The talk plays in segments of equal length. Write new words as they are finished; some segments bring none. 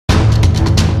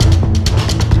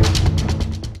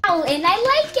and I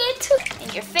like it. In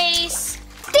your face.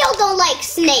 Still don't like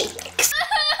snakes.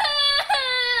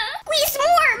 Please,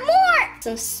 more.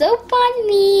 Some soap on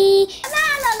me. La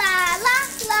la la la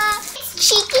la. It's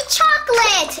cheeky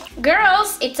chocolate.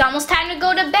 Girls, it's almost time to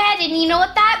go to bed, and you know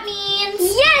what that means?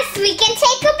 Yes, we can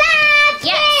take a bath.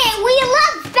 Yes. Yay, we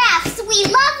love baths. We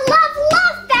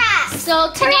love baths.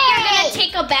 So today you're Hooray. gonna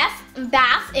take a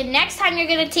bath, and next time you're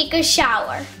gonna take a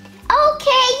shower.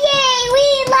 Okay, yay,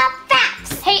 we love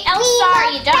baths. Hey Elsa,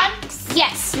 are you done?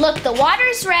 Yes, look, the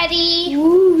water's ready.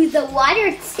 Ooh, the water,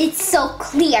 it's so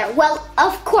clear. Well,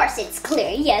 of course it's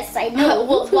clear. Yes, I know.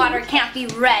 Well, water can't be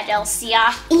red, Elsa.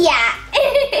 Yeah.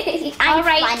 I'm All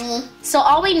right. funny. So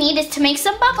all we need is to make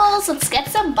some bubbles. Let's get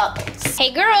some bubbles.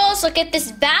 Hey girls, look at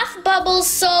this bath bubble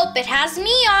soap. It has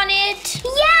me on it.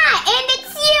 Yeah, and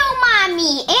it's you,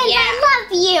 Mommy. And Yeah. I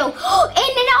love you.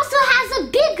 And it also has a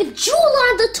big jewel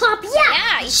on the top.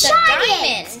 Yeah, it's a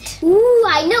diamond. Ooh,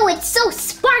 I know. It's so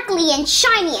sparkly and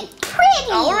shiny and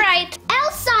pretty. All right.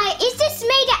 Elsa, is this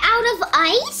made out of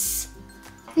ice?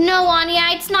 No, Anya,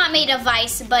 it's not made of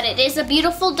ice, but it is a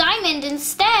beautiful diamond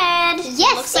instead.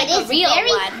 Yes, Looks like it a is real very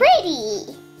one.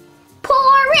 pretty.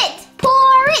 Pour it,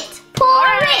 pour it, pour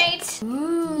All it. right.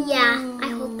 Ooh. Yeah, I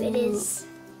hope it is.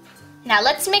 Now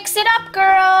let's mix it up,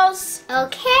 girls.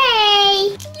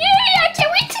 Okay. Yay, I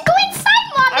can't wait to go inside,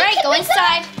 Mommy. All right, go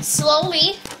inside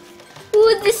slowly.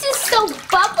 Ooh, this is so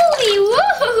bubbly.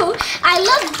 Woo! I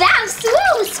love baths.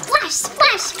 Woo! Splash,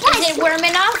 splash, splash. Is it warm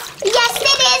enough? Yes,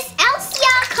 it is.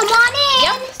 Elsa, come on in.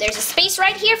 Yep, there's a space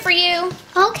right here for you.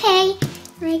 Okay,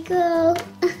 here I go.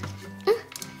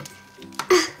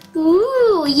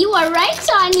 Ooh, you are right,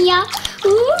 Anya.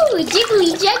 Ooh,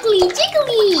 jiggly, jiggly,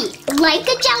 jiggly. Like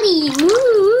a jelly.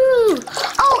 Ooh.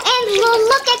 Oh, and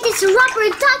look at this rubber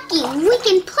ducky. We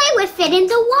can play with it in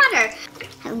the water.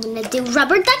 I'm gonna do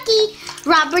rubber ducky,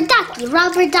 rubber ducky,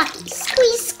 rubber ducky.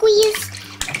 Squeeze, squeeze.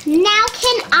 Now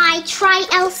can I try,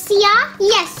 Elsa?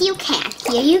 Yes, you can.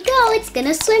 Here you go. It's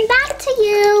gonna swim back to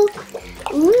you.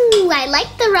 Ooh, I like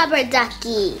the rubber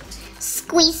ducky.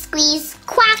 Squeeze, squeeze,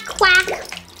 quack, quack.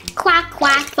 Quack,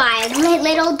 quack. 5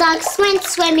 little ducks went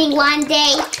swimming one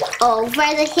day over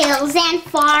the hills and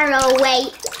far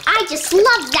away. I just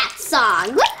love that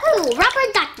song. Woohoo!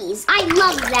 Rubber duckies. I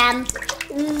love them.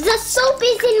 The soap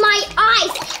is in my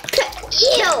eyes.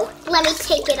 Ew. Let me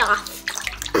take it off.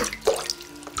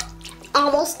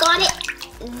 Almost got it.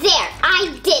 There.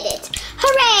 I did it.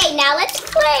 Hooray. Now let's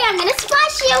play. I'm going to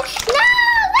splash you. No!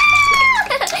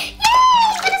 No! Yay!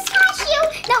 I'm going to splash you.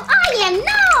 No, I am.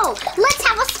 No! Let's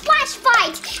have a splash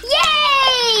fight.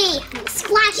 Yay!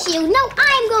 Splash you. No,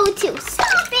 I'm going to.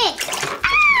 Stop it.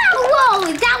 Ow!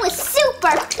 Whoa, that was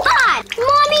super fun.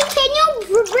 Mommy, can you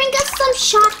bring us some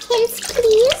Shopkins,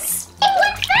 please? It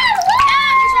went fast.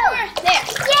 Whoa! There.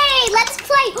 Yay, let's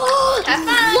play. Have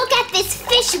fun. Look at this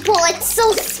fish bowl. It's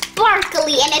so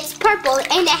sparkly and it's purple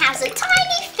and it has a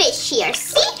tiny fish here.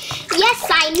 See? Yes,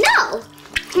 I know.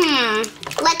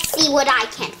 Let's see what I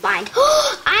can find.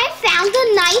 I found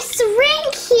a nice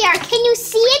ring here. Can you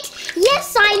see it?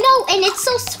 Yes, I know. And it's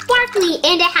so sparkly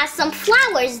and it has some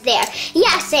flowers there.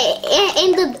 Yes,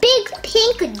 and the big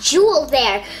pink jewel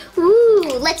there.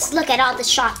 Ooh, let's look at all the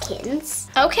Shopkins.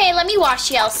 Okay, let me wash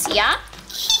you, Elsa.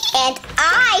 And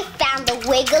I found the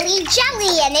wiggly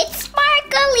jelly and it's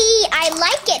sparkly. I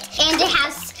like it. And it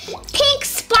has pink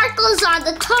sparkles on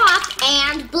the top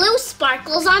and blue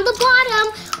sparkles on the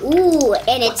bottom. Ooh,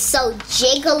 and it's so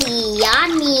jiggly,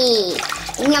 yummy.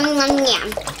 Yum, yum,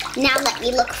 yum. Now let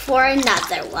me look for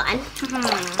another one.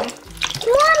 Mommy,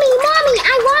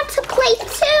 I want to play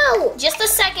too. Just a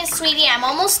second, sweetie. I'm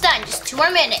almost done. Just 2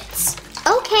 more minutes.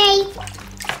 Okay.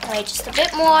 All right, just a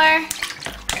bit more.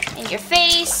 In your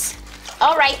face.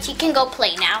 All right, you can go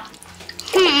play now.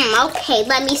 Okay,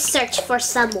 let me search for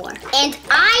some more. And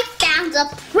I found a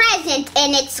present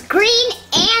and it's green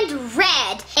and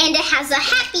red. And it has a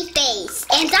happy face.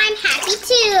 And I'm happy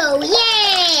too.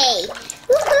 Yay!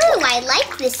 Woohoo! I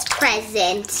like this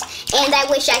present. And I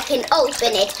wish I can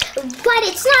open it. But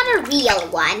it's not a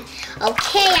real one.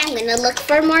 Okay, I'm gonna look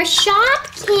for more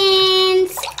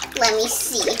Shopkins. Let me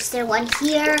see. Is there one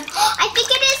here? I think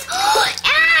it is.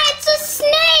 Ah, it's a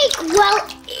snake. Well,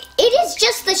 it is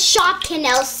just a Shopkin,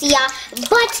 Elsa.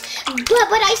 But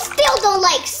I still don't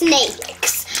like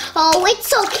snakes. Oh,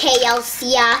 it's okay, Elsa.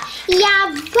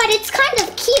 Yeah, but it's kind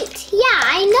of cute. Yeah,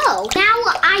 I know. Now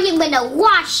I am gonna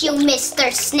wash you,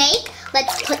 Mr. Snake.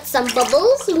 Let's put some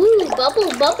bubbles. Ooh,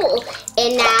 bubble, bubble.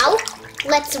 And now,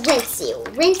 let's rinse you.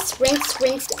 Rinse, rinse,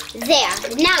 rinse. There.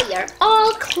 Now you're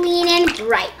all clean and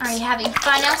bright. Are you having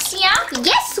fun, Elsa?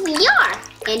 Yes, we are.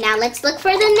 And now let's look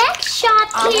for the next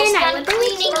Shopkin. Almost done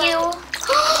cleaning you.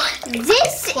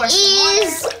 This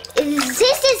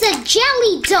is a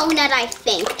jelly donut, I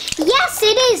think. Yes,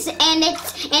 it is, and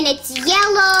it's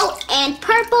yellow and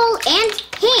purple and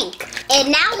pink.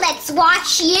 And now let's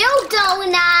wash you,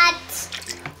 donut.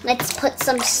 Let's put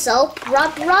some soap.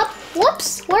 Rub.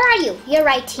 Whoops, where are you? You're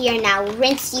right here now.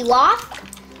 Rinse you off.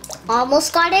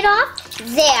 Almost got it off.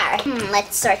 There.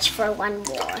 Let's search for one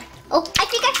more. Oh, I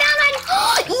think I found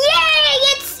one.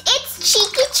 Yay! It's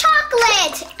Cheeky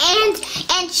Chocolate,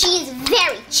 and she's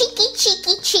very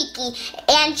cheeky.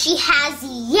 And she has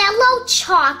yellow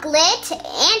chocolate,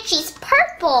 and she's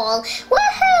purple.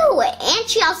 Woohoo! And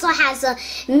she also has a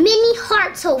mini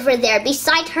heart over there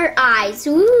beside her eyes.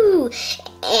 Ooh!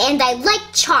 And I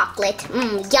like chocolate.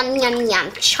 Yum.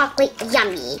 Chocolate,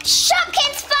 yummy.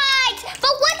 Shopkins fight!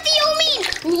 But what do you mean?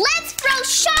 Let's throw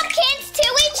Shopkins to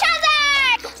each other!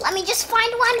 Let me just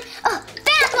find one. Oh,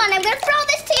 found one. I'm gonna throw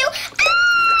this to you. Ah!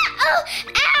 Oh,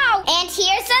 ow! And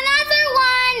here's another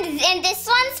one. And this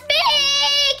one's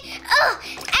big. Oh,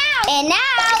 ow! And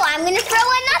now I'm gonna throw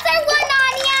another one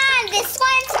on ya. And this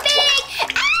one's big.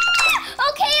 Ah!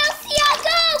 Okay, Elsa,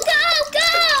 go.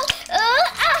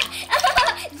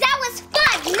 That was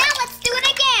fun. Now let's do it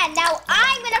again. Now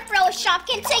I'm gonna throw a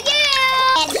Shopkin to you.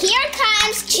 And here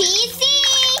comes Cheesy.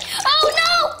 Oh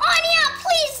no, Anya,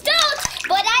 please don't.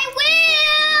 But I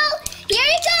will. Here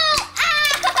you go.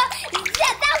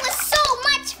 That was so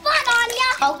much fun, Anya.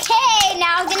 Okay,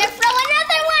 now I'm gonna throw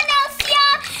another one, Elsa.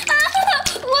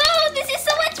 Whoa, this is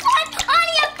so much fun.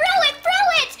 Anya, throw it.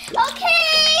 Okay.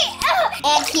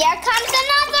 And here comes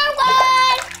another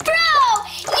one. Throw.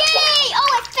 Yay.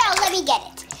 Oh, it fell. Let me get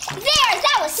it. There,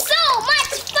 that was so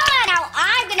much fun. Now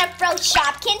I'm gonna throw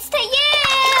Shopkins to you.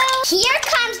 Here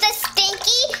comes the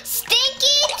stinky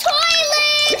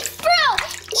toilet. Throw.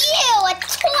 Ew, a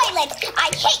toilet.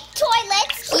 I hate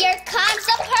toilets. Here comes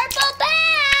a purple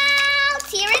belt.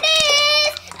 Here it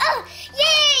is. Oh,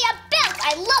 yay, a belt.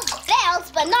 I love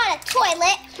belts, but not a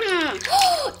toilet.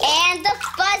 And the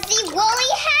fuzzy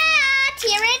woolly hat.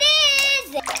 Here it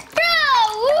is. Throw.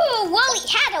 Ooh,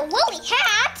 a woolly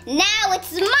hat. Now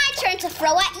it's my turn to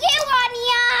throw at you,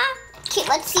 Anya. Okay,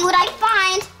 let's see what I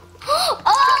find.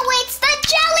 Oh, it's the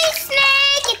jelly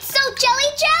snake. It's so jelly.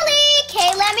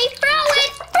 Okay, let me throw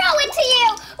it to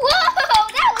you. Whoa,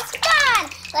 that was fun.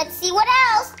 Let's see what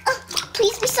else.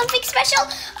 Please be something special.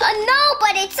 No,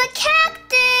 but it's a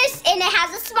cactus, and it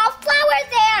has a small flower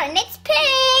there, and it's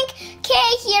pink. Okay,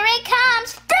 here it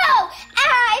comes. Throw.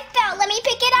 I fell. Let me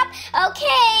pick it up.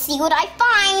 Okay, see what I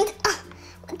find.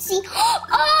 Let's see.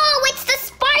 Oh, it's the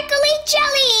sparkly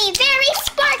jelly. Very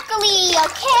sparkly.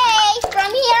 Okay,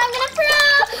 from here I'm gonna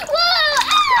throw. Whoa,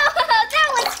 that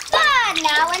was fun.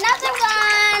 Now another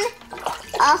one.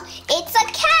 Oh, it's a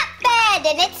cat bed,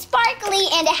 and it's sparkly,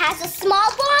 and it has a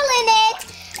small ball in it.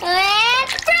 And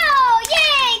throw.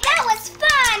 Yay, that was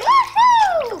fun.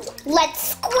 Woohoo!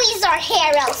 Let's squeeze our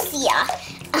hair, Elsa.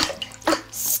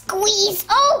 Squeeze.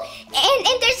 Oh,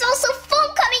 and there's also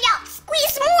foam coming out.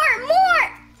 Squeeze more.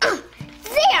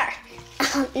 There.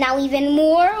 Now even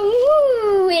more.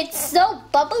 Ooh, it's so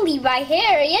bubbly, my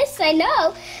hair. Yes, I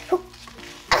know.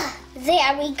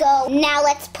 There we go. Now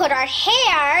let's put our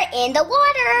hair in the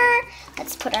water.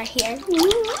 Let's put our hair.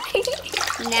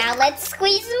 Now let's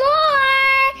squeeze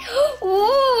more.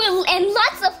 Ooh, and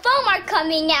lots of foam are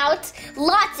coming out.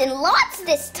 Lots and lots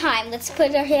this time. Let's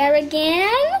put our hair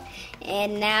again.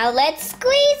 And now let's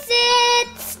squeeze it.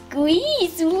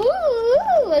 Squeeze.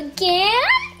 Ooh, again.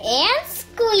 And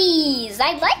squeeze.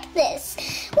 I like this.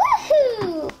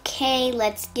 Woohoo. Okay,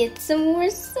 let's get some more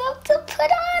soap to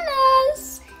put on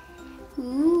us.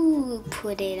 Ooh,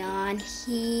 put it on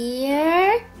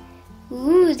here.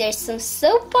 Ooh, there's some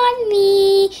soap on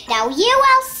me. Now you,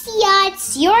 Elsa,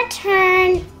 it's your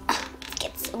turn. Let's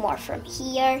get some more from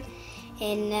here.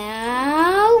 And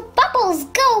now, bubbles,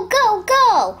 go.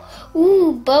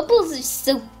 Ooh, bubbles are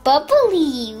so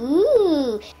bubbly.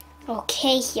 Ooh.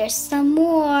 Okay, here's some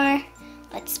more.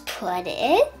 Let's put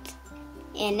it.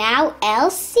 And now,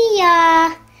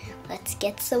 Elsa, let's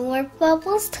get some more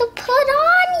bubbles to put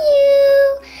on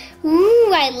you.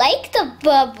 Ooh, I like the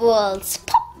bubbles.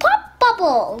 Pop, pop,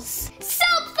 bubbles.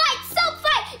 Soap fight.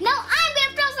 Now I'm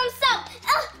gonna throw some soap.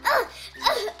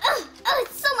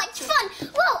 It's so much fun.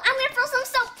 Whoa, I'm gonna throw some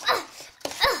soap.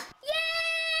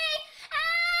 Yay!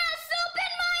 Soap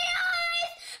in my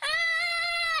eyes.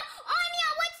 Anya,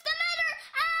 what's the matter?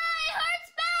 It hurts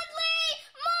badly.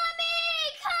 Mommy,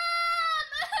 come.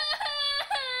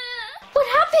 What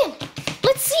happened?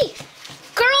 Let's see.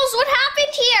 Girls, what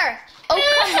happened here? Oh,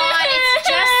 come on. It's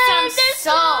just some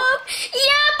soap.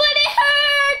 Yeah, but it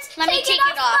hurts. Let me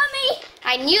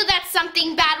I knew that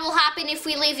something bad will happen if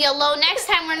we leave you alone. Next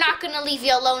time, we're not going to leave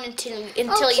you alone until Okay,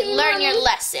 you learn Mommy. your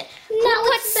lesson. Now Who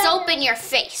put it's soap better. in your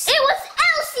face? It was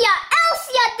Elsa.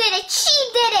 Elsa did it. She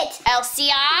did it.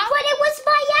 Elsa? But it was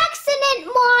by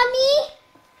accident, Mommy.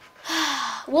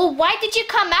 Well, why did you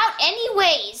come out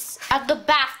anyways of the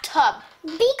bathtub?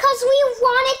 Because we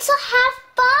wanted to have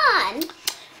fun.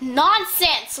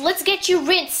 Nonsense. Let's get you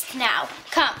rinsed now.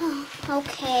 Come.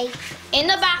 Okay. In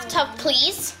the bathtub,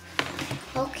 please.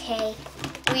 Okay.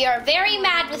 We are very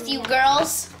mad with you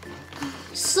girls.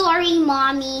 Sorry,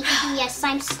 Mommy. Yes,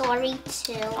 I'm sorry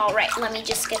too. All right, let me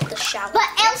just get the shower. But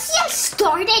Elsa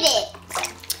started it.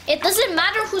 It doesn't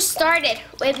matter who started.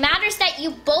 It matters that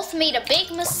you both made a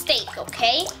big mistake,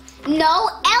 okay? No,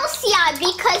 Elsa,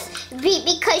 because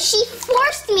she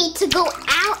forced me to go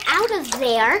out of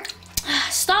there.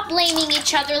 Stop blaming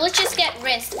each other. Let's just get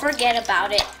rinsed. Forget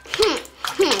about it.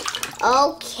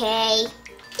 Okay.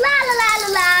 La la la la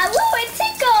la. Woo, it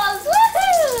tickles.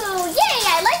 Woohoo! Yay,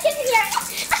 I like it here.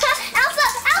 Elsa,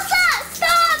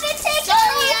 stop! It tickles.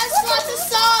 Sorry, that's lots of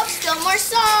soap. Still more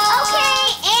soap. Okay,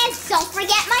 and don't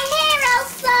forget my hair,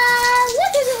 Elsa.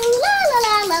 Woohoo! La la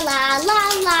la la la la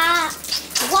la.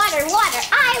 Water.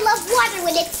 I love water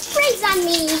when it sprays on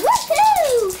me.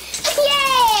 Woohoo!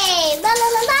 Yay! La la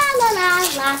la la la la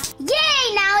la. Yay!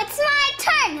 Now it's my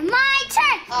turn. All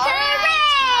right. Hooray!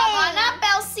 Come on up,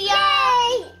 Elsa.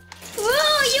 Yay!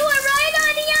 Woo! You were right,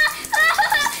 Anya.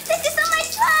 This is so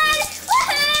much fun.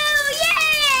 Woohoo!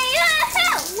 Yay!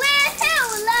 Woohoo! Woohoo!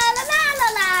 La la la la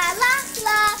la la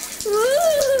la.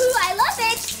 Woo! I love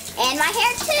it. And my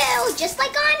hair too, just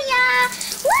like Anya.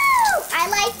 Woo! I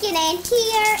like it in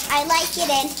here. I like it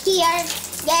in here.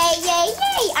 Yay, yay,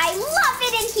 yay! I love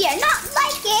it in here. Not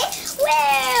like it.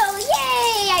 Woo!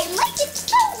 Yay! I like it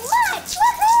so much.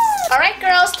 Woohoo! All right,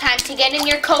 girls, time to get in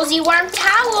your cozy warm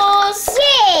towels.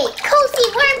 Yay!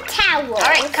 Cozy worm towel. All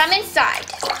right, come inside.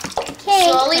 Okay.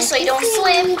 Slowly so you don't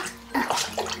slip.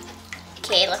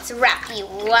 Okay, let's wrap you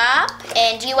up.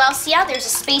 And you, Elsa, there's a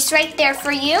space right there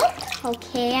for you.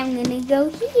 Okay, I'm gonna go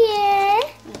here.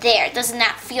 There, doesn't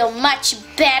that feel much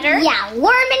better? Yeah,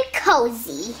 warm and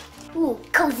cozy. Ooh,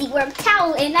 cozy worm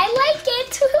towel, and I like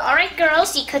it. All right,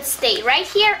 girls, you could stay right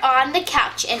here on the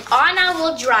couch, and Anna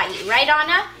will dry you. Right,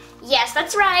 Anna? Yes,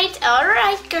 that's right. All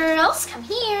right, girls, come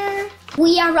here.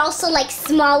 We are also like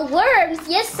small worms.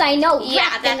 Yes, I know. Yeah,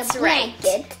 wrapped in a that's right.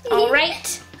 blanket. All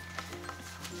right.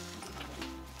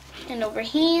 And over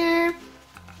here.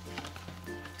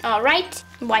 All right.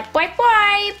 Wipe, wipe,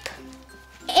 wipe.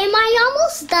 Am I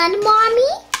almost done,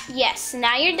 Mommy? Yes,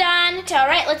 now you're done. All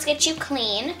right, let's get you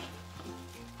clean.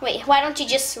 Wait, why don't you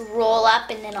just roll up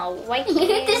and then I'll wipe you?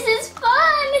 This is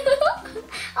fun.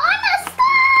 Anna,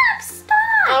 stop.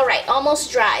 All right,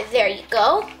 almost dry. There you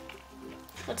go.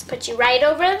 Let's put you right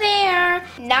over there.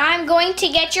 Now I'm going to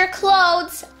get your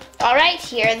clothes. All right,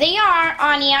 here they are.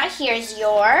 Anya, here's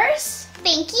yours.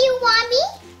 Thank you, Mommy.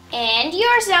 And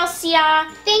yours, Elsa.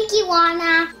 Thank you,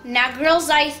 Anna. Now, girls,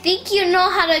 I think you know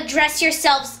how to dress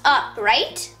yourselves up,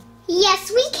 right?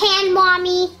 Yes, we can,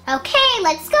 Mommy. Okay,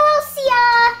 let's go,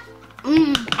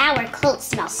 Elsa. Our clothes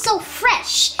smell so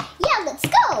fresh. Yeah, let's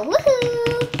go.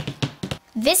 Woohoo!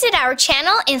 Visit our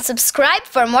channel and subscribe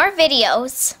for more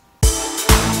videos.